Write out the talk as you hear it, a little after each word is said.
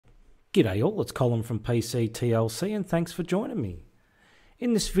G'day all, it's Colin from PC TLC and thanks for joining me.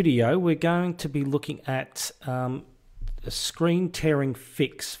 In this video we're going to be looking at a screen tearing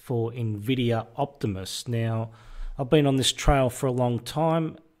fix for Nvidia Optimus. Now I've been on this trail for a long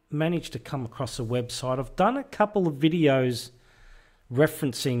time, managed to come across a website. I've done a couple of videos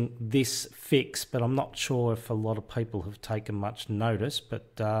referencing this fix, but I'm not sure if a lot of people have taken much notice,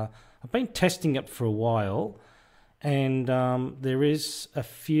 but I've been testing it for a while. And there is a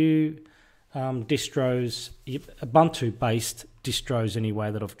few distros, Ubuntu based distros anyway,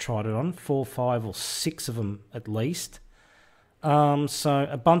 that I've tried it on, 4, 5 or 6 of them at least. So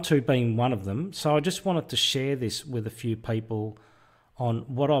Ubuntu being one of them. So I just wanted to share this with a few people on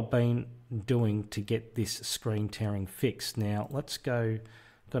what I've been doing to get this screen tearing fixed. Now let's go,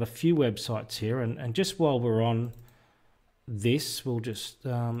 got a few websites here, and just while we're on this, we'll just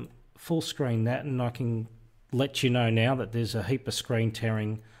full screen that, and I can let you know now that there's a heap of screen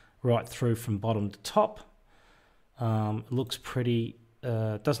tearing right through from bottom to top. It looks pretty,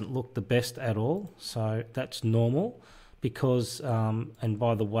 doesn't look the best at all, so that's normal because, and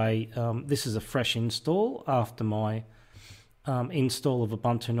by the way, this is a fresh install after my install of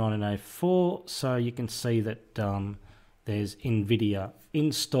Ubuntu 19.04, so you can see that there's Nvidia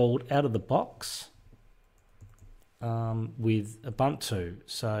installed out of the box with Ubuntu,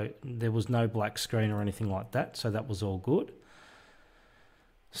 so there was no black screen or anything like that, so that was all good.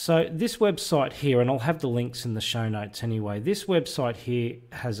 So this website here, and I'll have the links in the show notes anyway, this website here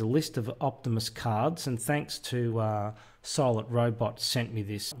has a list of Optimus cards, and thanks to Silent Robot sent me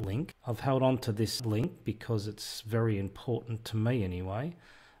this link. I've held on to this link because it's very important to me anyway.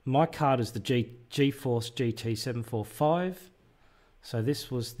 My card is the GeForce GT 745, so this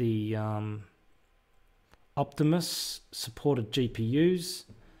was the Optimus supported GPUs,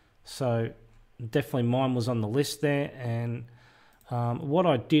 so definitely mine was on the list there. And what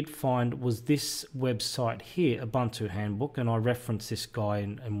I did find was this website here, Ubuntu Handbook, and I referenced this guy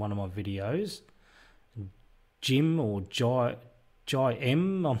in one of my videos, Jim or Jai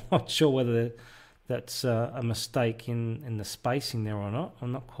M. I'm not sure whether that's a mistake in the spacing there or not.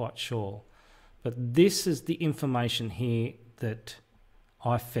 I'm not quite sure, but this is the information here that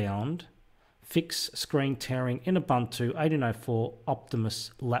I found. Fix screen tearing in Ubuntu 18.04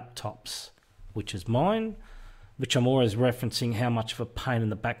 Optimus laptops, which is mine, which I'm always referencing how much of a pain in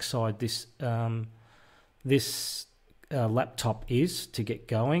the backside this laptop is to get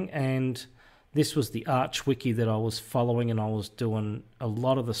going. And this was the Arch Wiki that I was following, and I was doing a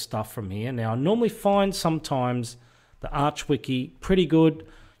lot of the stuff from here. Now I normally find sometimes the Arch Wiki pretty good.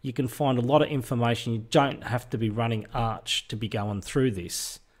 You can find a lot of information. You don't have to be running Arch to be going through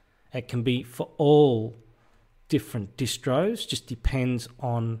this. It can be for all different distros, just depends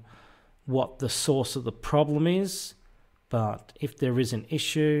on what the source of the problem is. But if there is an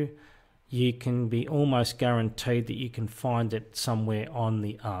issue, you can be almost guaranteed that you can find it somewhere on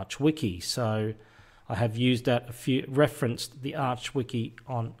the Arch Wiki. So I have used that referenced the Arch Wiki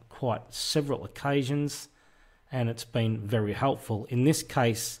on quite several occasions, and it's been very helpful. In this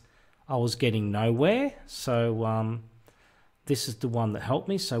case, I was getting nowhere, so this is the one that helped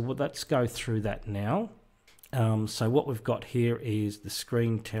me, so let's go through that now. So what we've got here is the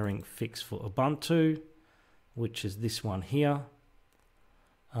screen tearing fix for Ubuntu, which is this one here.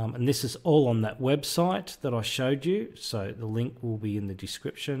 And this is all on that website that I showed you, so the link will be in the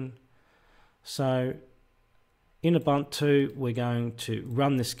description. So in Ubuntu, we're going to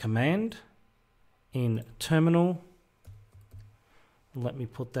run this command in terminal. Let me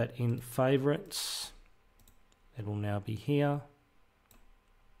put that in favorites. It will now be here.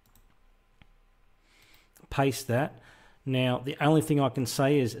 Paste that. Now the only thing I can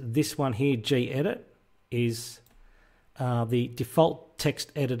say is this one here, gedit, is the default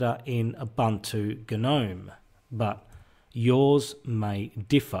text editor in Ubuntu GNOME, but yours may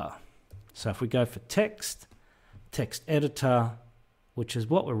differ. So if we go for text editor, which is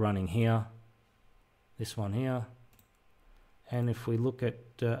what we're running here, this one here, and if we look at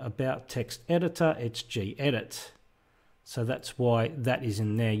about text editor, it's gedit. So that's why that is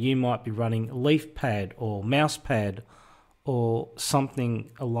in there. You might be running LeafPad or Mousepad or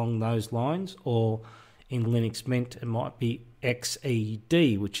something along those lines, or in Linux Mint it might be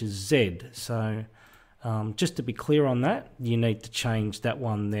XED, which is Z. So just to be clear on that, you need to change that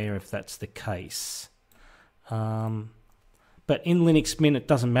one there if that's the case. But in Linux Mint it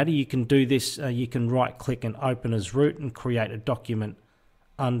doesn't matter. You can do this, you can right click and open as root and create a document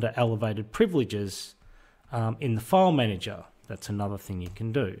under elevated privileges in the file manager. That's another thing you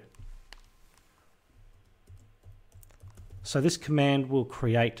can do. So this command will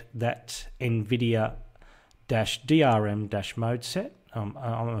create that Nvidia -drm-mode set, I'm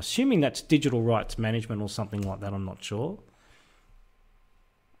assuming that's digital rights management or something like that. I'm not sure.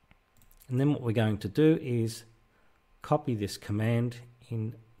 And then what we're going to do is copy this command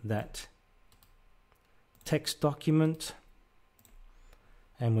in that text document,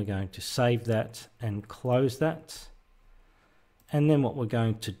 and we're going to save that and close that. And then what we're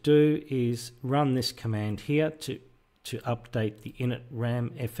going to do is run this command here to update the init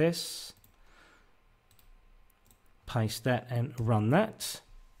RAM fs. Paste that and run that.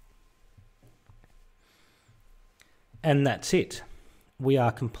 And that's it. We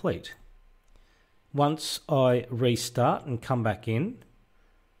are complete. Once I restart and come back in,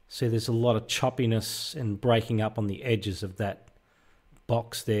 see there's a lot of choppiness and breaking up on the edges of that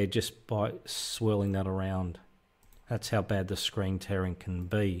box there just by swirling that around. That's how bad the screen tearing can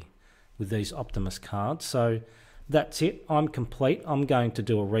be with these Optimus cards. So that's it. I'm complete. I'm going to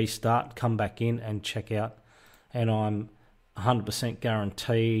do a restart, come back in and check out, and I'm 100%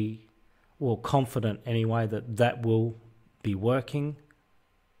 guarantee, or confident anyway, that that will be working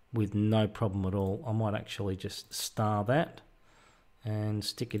with no problem at all. I might actually just star that and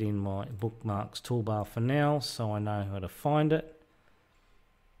stick it in my bookmarks toolbar for now so I know how to find it.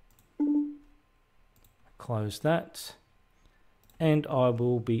 Close that, and I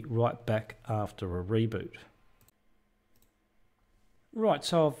will be right back after a reboot. Right,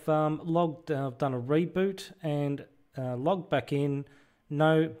 so I've I've done a reboot and logged back in.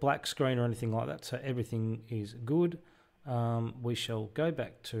 No black screen or anything like that, so everything is good. We shall go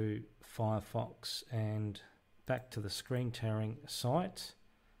back to Firefox and back to the screen tearing site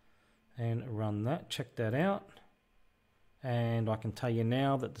and run that. Check that out. And I can tell you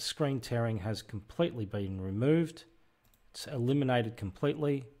now that the screen tearing has completely been removed. It's eliminated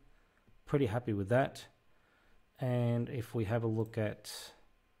completely. Pretty happy with that. And if we have a look at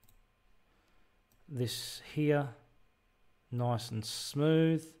this here, nice and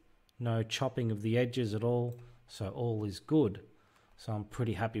smooth, no chopping of the edges at all, so all is good. So I'm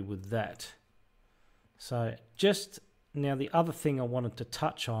pretty happy with that. So just now, the other thing I wanted to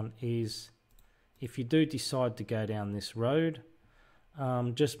touch on is, if you do decide to go down this road,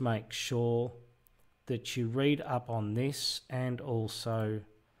 just make sure that you read up on this, and also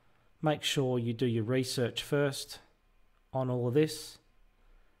make sure you do your research first on all of this,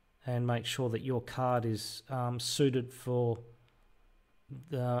 and make sure that your card is suited for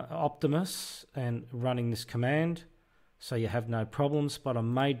the Optimus and running this command, so you have no problems. But I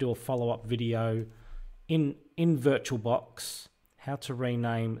may do a follow-up video in VirtualBox, how to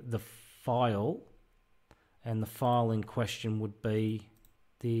rename the file, and the file in question would be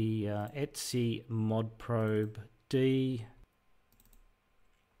the Etsy modprobe D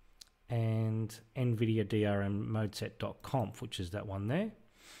and Nvidia DRM modeset.conf, which is that one there.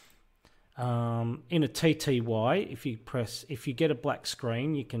 In a TTY, if you get a black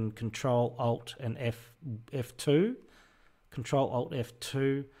screen, you can Control Alt and F2, Control Alt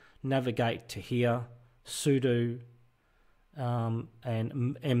F2, navigate to here, sudo and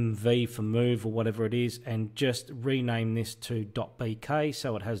MV for move or whatever it is, and just rename this to .bk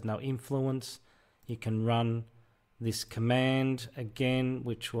so it has no influence. You can run this command again,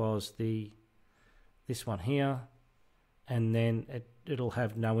 which was this one here, and then it'll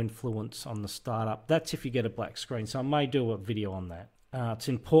have no influence on the startup. That's if you get a black screen, so I may do a video on that. It's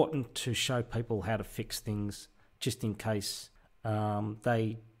important to show people how to fix things just in case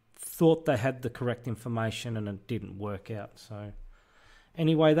they thought they had the correct information and it didn't work out. So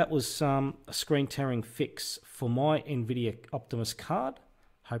anyway, that was a screen tearing fix for my Nvidia Optimus card.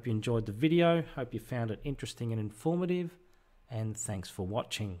 Hope you enjoyed the video. Hope you found it interesting and informative, and thanks for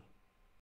watching.